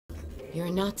You're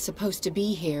not supposed to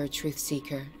be here, Truth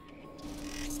Seeker.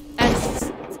 And What's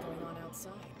going on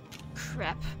outside?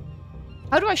 crap.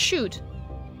 How do I shoot?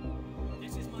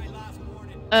 This is my last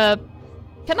warning.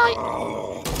 Can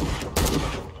I?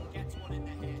 Gets one in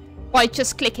the head. By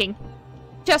just clicking.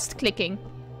 Just clicking.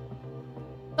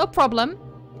 No problem.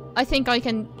 I think I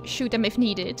can shoot them if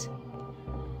needed.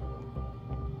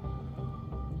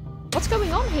 What's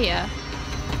going on here?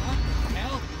 What the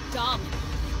hell? Dumb.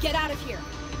 Get out of here.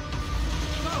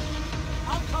 Go!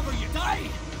 I'll cover you. Die,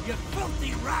 you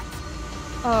filthy rat!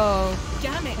 Oh.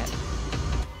 Damn it.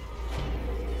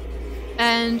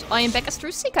 And I am back as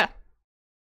Truth Seeker.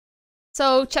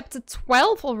 So, chapter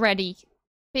 12 already.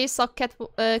 Pierce saw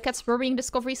Cat's worrying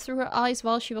discoveries through her eyes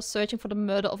while she was searching for the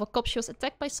murder of a cop. She was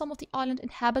attacked by some of the island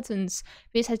inhabitants.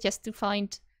 Pierce had just to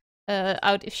find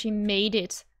out if she made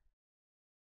it.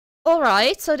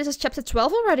 Alright, so this is chapter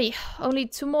 12 already. Only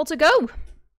 2 more to go.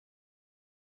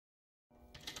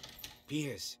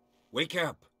 Pierce, wake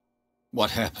up.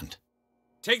 What happened?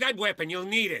 Take that weapon, you'll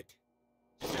need it.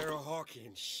 Sarah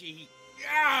Hawkins, she...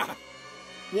 Ah!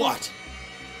 What?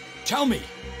 Tell me!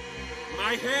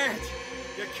 My head!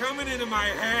 You're coming into my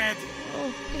head!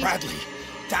 Oh, please. Bradley,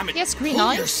 damn it! Yes, green pull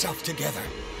eye. yourself together.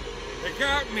 They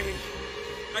got me!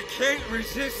 I can't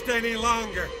resist any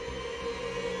longer!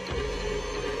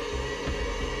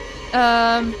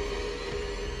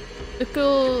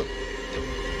 Cool.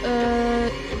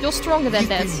 You're stronger than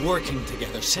that. We've been working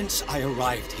together since I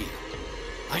arrived here.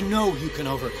 I know you can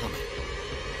overcome it.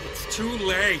 It's too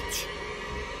late!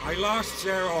 I lost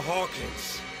Sarah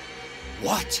Hawkins.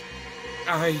 What?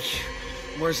 I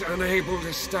was unable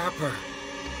to stop her.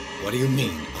 What do you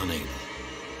mean, unable?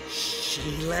 She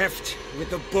left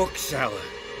with the bookseller.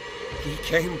 He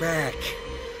came back,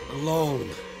 alone.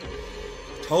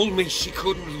 Told me she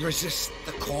couldn't resist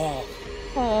the call.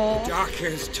 Aww.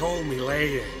 Doctors told me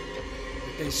later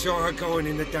that they saw her going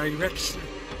in the direction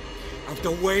of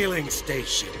the whaling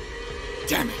station.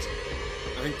 Damn it!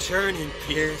 I'm turning,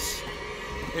 Pierce,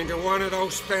 into one of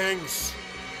those things.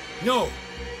 No!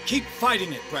 Keep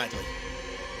fighting it, Bradley.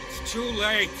 It's too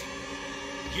late.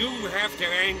 You have to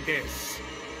end this.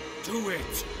 Do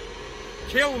it.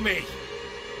 Kill me.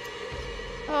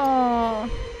 Oh.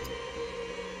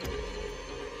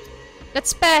 Let's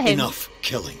spare him. Enough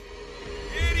killing.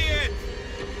 Idiot!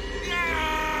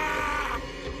 Ah!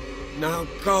 Now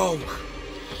go,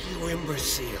 you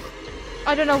imbecile.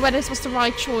 I don't know whether this was the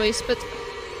right choice, but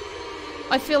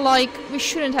I feel like we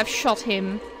shouldn't have shot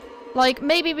him. Like,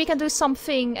 maybe we can do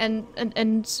something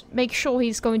and make sure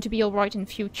he's going to be alright in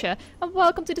future. And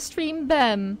welcome to the stream,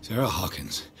 Bam. Sarah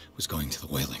Hawkins was going to the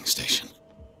whaling station.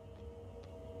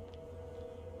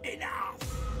 Enough!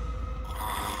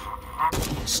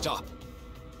 Stop.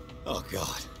 Oh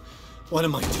god. What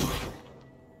am I doing?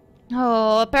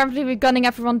 Oh, apparently we're gunning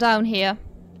everyone down here.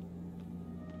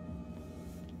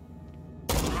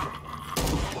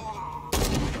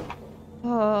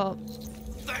 Oh.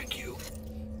 Thank you.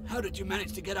 How did you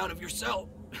manage to get out of your cell?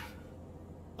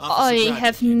 I Officer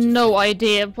have Bradley, no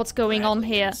idea what's going on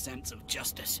Bradley here. and sense of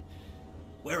justice.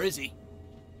 Where is he?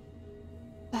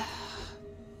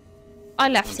 I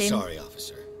left I'm him. sorry,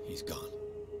 officer. He's gone.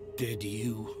 Did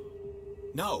you?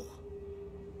 No.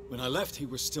 When I left, he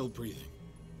was still breathing.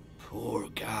 Poor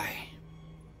guy.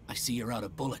 I see you're out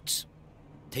of bullets.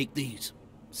 Take these.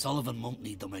 Sullivan won't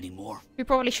need them anymore. We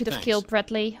probably should have Thanks. killed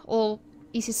Bradley. All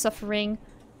easy suffering.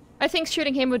 I think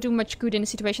shooting him would do much good in the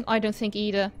situation. I don't think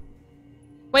either.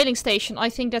 Whaling station. I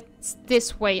think that's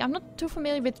this way. I'm not too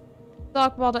familiar with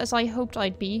Darkwater as I hoped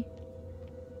I'd be.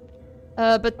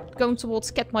 But going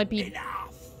towards Cat might be... Enough!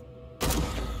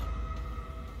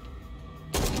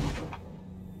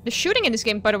 The shooting in this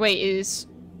game, by the way, is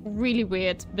really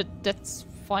weird. But that's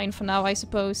fine for now, I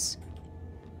suppose.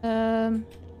 That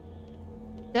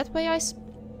way, I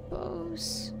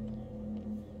suppose...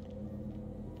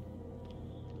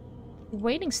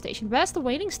 Whaling station. Where's the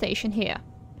whaling station here?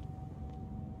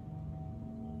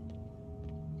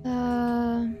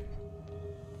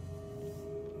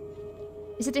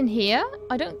 Is it in here?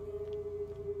 I don't...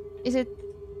 Is it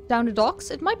down the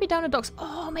docks? It might be down the docks.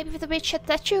 Oh, maybe with the weird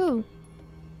statue.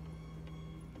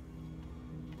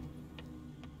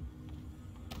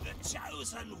 The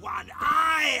chosen one!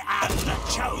 I am the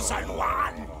chosen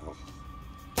one!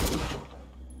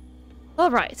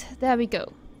 Alright, there we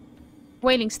go.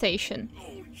 Whaling station.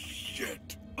 Oh,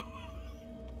 shit.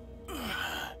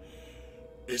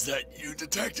 Is that you,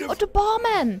 Detective? Oh, the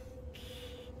barman!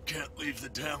 Can't leave the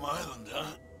damn island,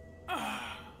 huh?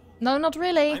 No, not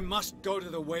really. I must go to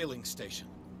the whaling station.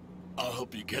 I'll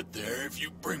help you get there if you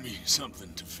bring me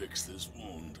something to fix this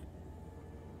wound.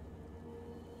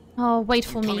 Oh, wait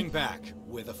for I'm me. coming back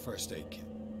with a first aid kit.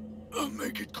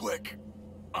 Make it quick.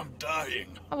 I'm dying.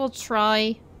 I will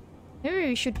try. Maybe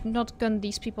we should not gun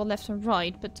these people left and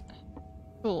right, but...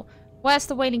 Cool. Where's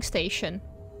the whaling station?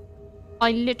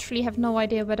 I literally have no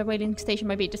idea where the whaling station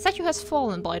might be. The statue has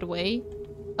fallen, by the way.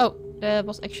 Oh, there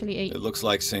was actually a... It looks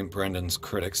like St. Brendan's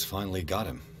critics finally got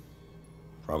him.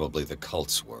 Probably the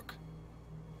cult's work.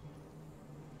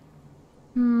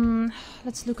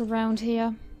 Let's look around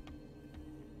here.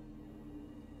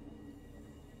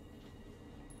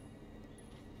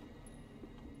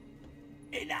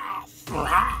 Enough.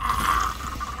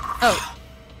 Oh.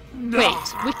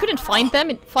 Wait, we couldn't fight them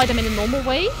in a normal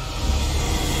way?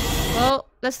 Well,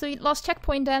 let's do the last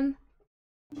checkpoint then.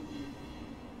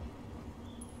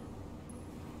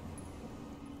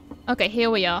 Okay, here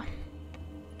we are.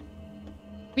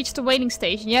 Reached the whaling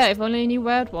station. Yeah, if only I knew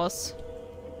where it was.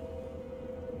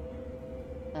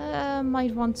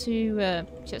 Might want to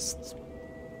just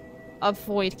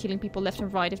avoid killing people left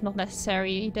and right if not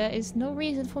necessary. There is no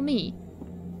reason for me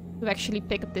to actually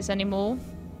pick up this anymore.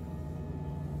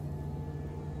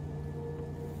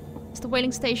 Is the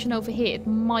whaling station over here? It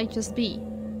might just be.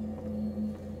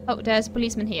 Oh, there's a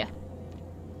policeman here.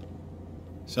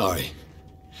 Sorry.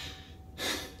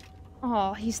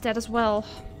 Oh, he's dead as well.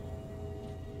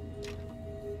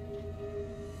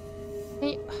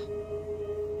 Hey.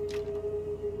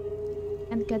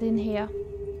 Can't get in here.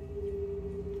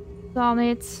 Darn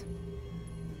it.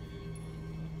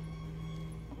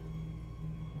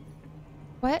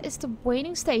 Where is the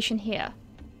whaling station here?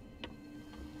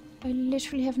 I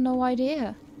literally have no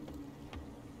idea.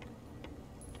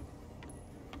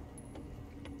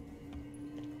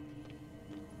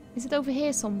 Is it over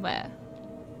here somewhere?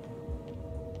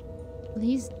 Well,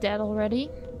 he's dead already.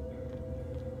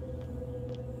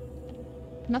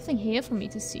 Nothing here for me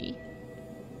to see.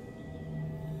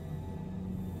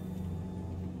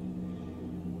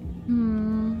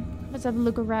 Let's have a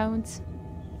look around.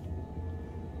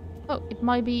 Oh, it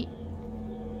might be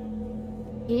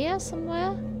here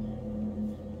somewhere?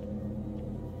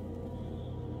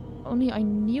 Only I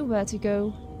knew where to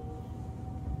go.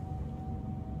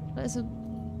 There's a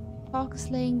carcass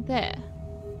laying there.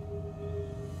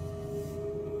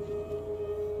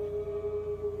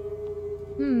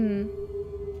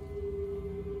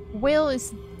 Will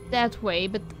is that way,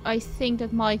 but I think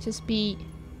that might just be...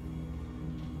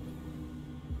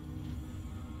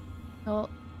 Well,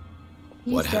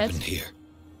 he's What dead. happened here?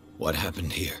 What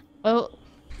happened here? Well,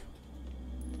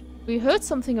 we heard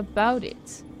something about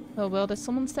it. Oh well, there's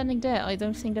someone standing there. I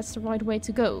don't think that's the right way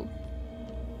to go.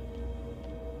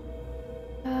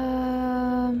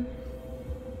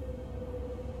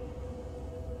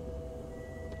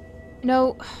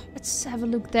 No, let's have a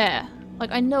look there.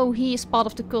 Like, I know he is part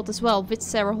of the cult as well, with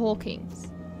Sarah Hawkins.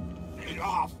 Get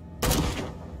off.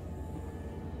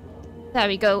 There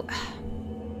we go.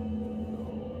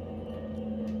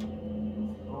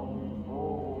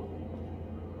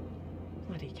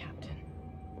 Bloody Captain.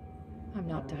 I'm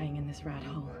not dying in this rat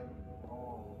hole.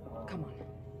 Come on.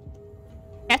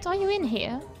 Cat, are you in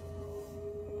here?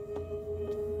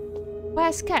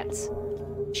 Where's Cat? Is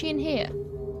she in here?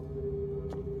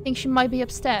 I think she might be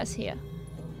upstairs here.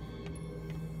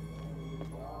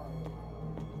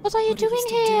 What are you What are you doing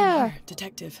still here?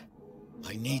 Detective?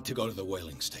 I need to go to the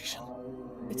whaling station.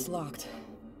 It's locked.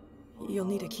 You'll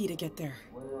need a key to get there.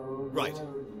 Right.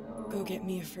 Go get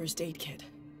me a first aid kit.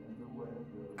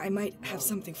 I might have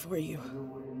something for you.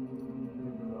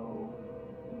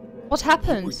 What You were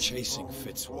happened? chasing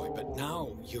Fitzroy, but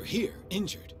now you're here,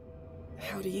 injured.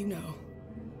 How do you know?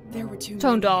 There were two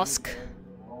Don't men ask.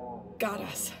 got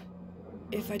us.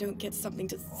 If I don't get something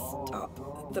to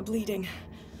stop the bleeding,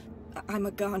 I'm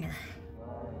a goner.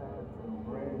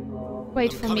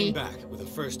 Wait I'm for coming me. back with a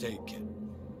first aid kit.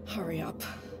 Hurry up.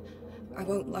 I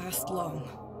won't last long.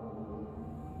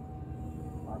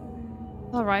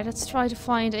 Alright, let's try to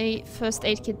find a first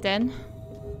aid kit then.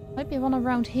 Might be one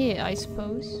around here, I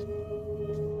suppose.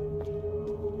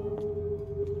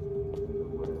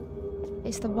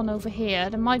 Is there one over here?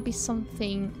 There might be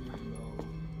something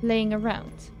laying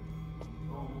around.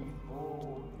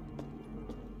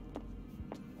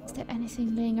 Is there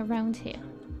anything laying around here?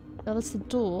 Well, that's the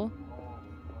door.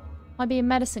 Might be a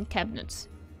medicine cabinet.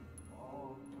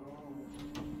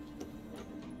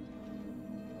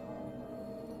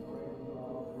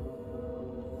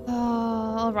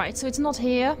 Alright, so it's not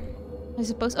here. I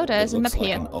suppose. Oh, there's a map Looks like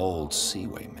here. an old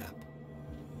Seaway map.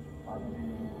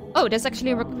 Oh, there's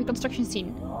actually a reconstruction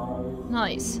scene.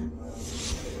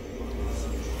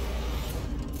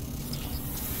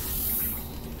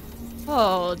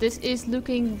 Oh, this is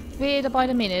looking weird by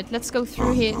the minute. Let's go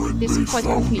through here. This is quite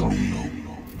quickly.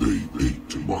 They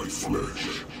ate my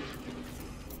flesh.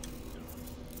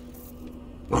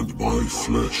 And my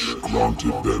flesh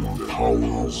granted them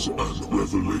powers and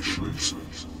revelations.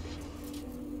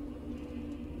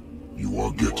 You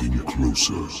are getting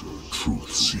closer,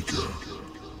 Truth Seeker.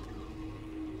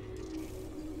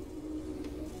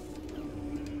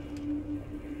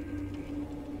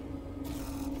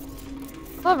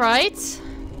 Alright.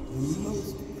 The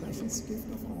most precious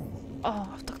gift of all. Oh,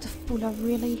 Dr. Fuller,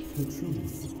 really? The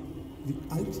truth. The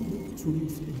ultimate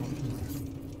truth about life.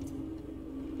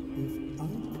 If I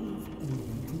prove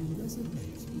anyone to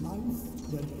resonate life,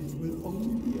 then it will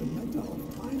only be a matter of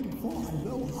time before I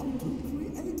know how to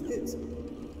create it.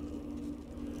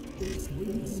 It will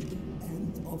be the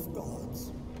end of gods,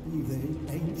 be they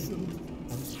ancient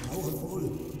and powerful.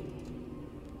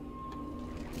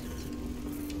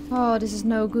 Oh, this is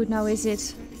no good now, is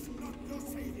it?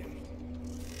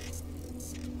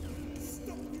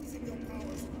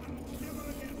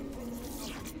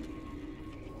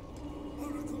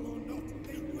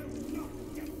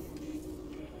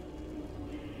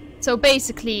 So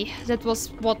basically, that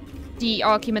was what the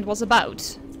argument was about.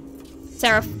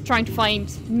 Sarah trying to find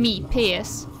me,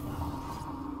 Pierce.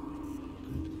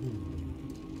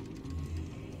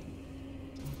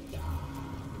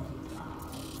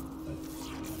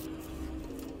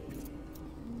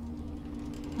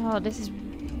 Oh, this is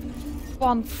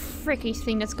one freaky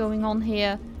thing that's going on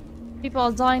here. People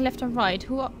are dying left and right.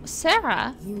 Who are...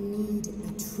 Sarah? You need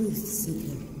a truth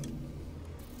seeker.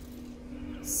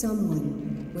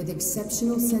 Someone with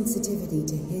exceptional sensitivity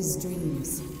to his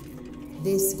dreams.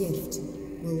 This gift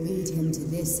will lead him to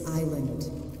this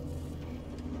island.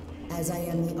 As I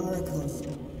am the Oracle,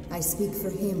 I speak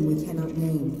for him we cannot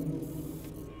name.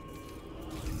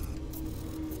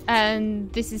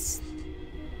 And this is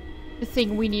the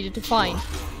thing we needed to find.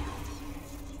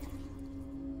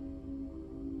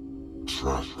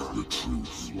 Track the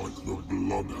truth like the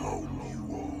bloodhound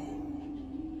you are.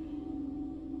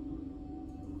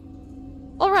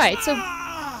 Alright, so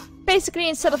basically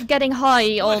instead of getting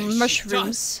high on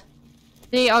mushrooms,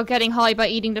 they are getting high by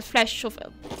eating the flesh of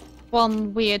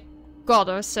one weird god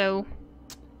or so.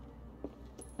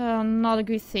 Not a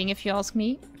good thing if you ask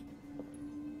me.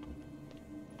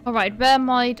 Alright, where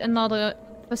might another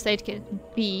first aid kit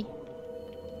be?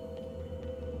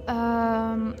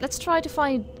 Let's try to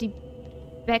find the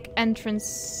back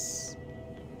entrance.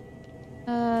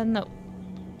 No.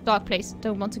 Dark place.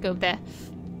 Don't want to go there.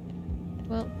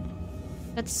 Well,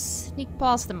 let's sneak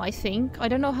past them, I think. I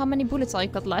don't know how many bullets I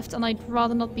got left, and I'd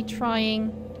rather not be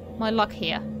trying my luck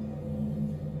here.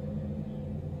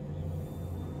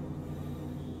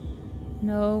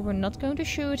 No, we're not going to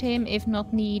shoot him if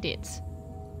not needed.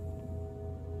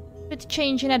 Bit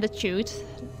change in attitude.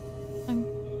 I'm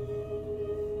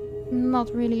not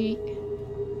really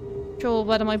sure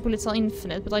whether my bullets are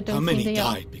infinite, but I don't think they are.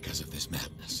 How many died because of this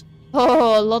madness?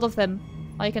 Oh, a lot of them.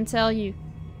 I can tell you.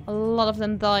 A lot of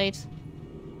them died.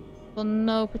 For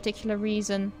no particular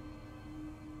reason.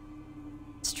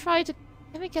 Let's try to...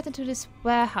 Can we get into this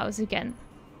warehouse again?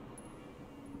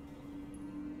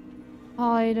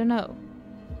 I don't know.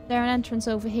 Is there an entrance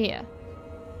over here?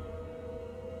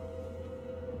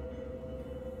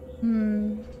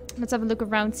 Let's have a look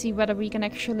around, see whether we can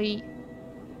actually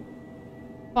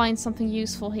find something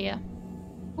useful here.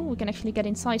 Oh, we can actually get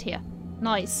inside here.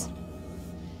 Nice.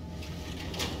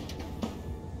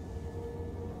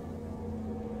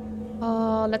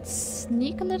 Let's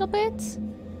sneak a little bit. So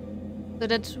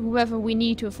that whoever we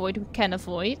need to avoid, we can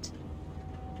avoid.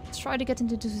 Let's try to get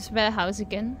into this warehouse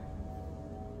again.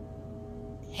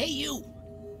 Hey, you!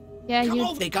 Yeah, Come you...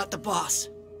 over. They got the boss.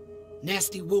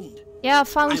 Nasty wound. Yeah, I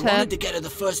found her. I wanted to get her the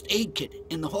first aid kit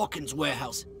in the Hawkins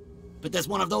warehouse. But there's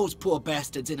one of those poor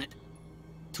bastards in it.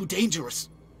 Too dangerous.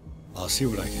 I'll see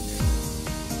what I can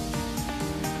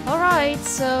do. Alright,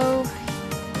 so...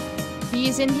 he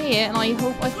is in here, and I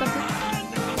hope I've got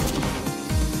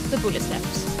the bullets left.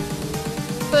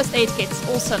 First aid kits,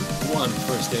 awesome. 1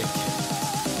 first aid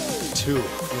kit. 2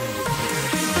 free.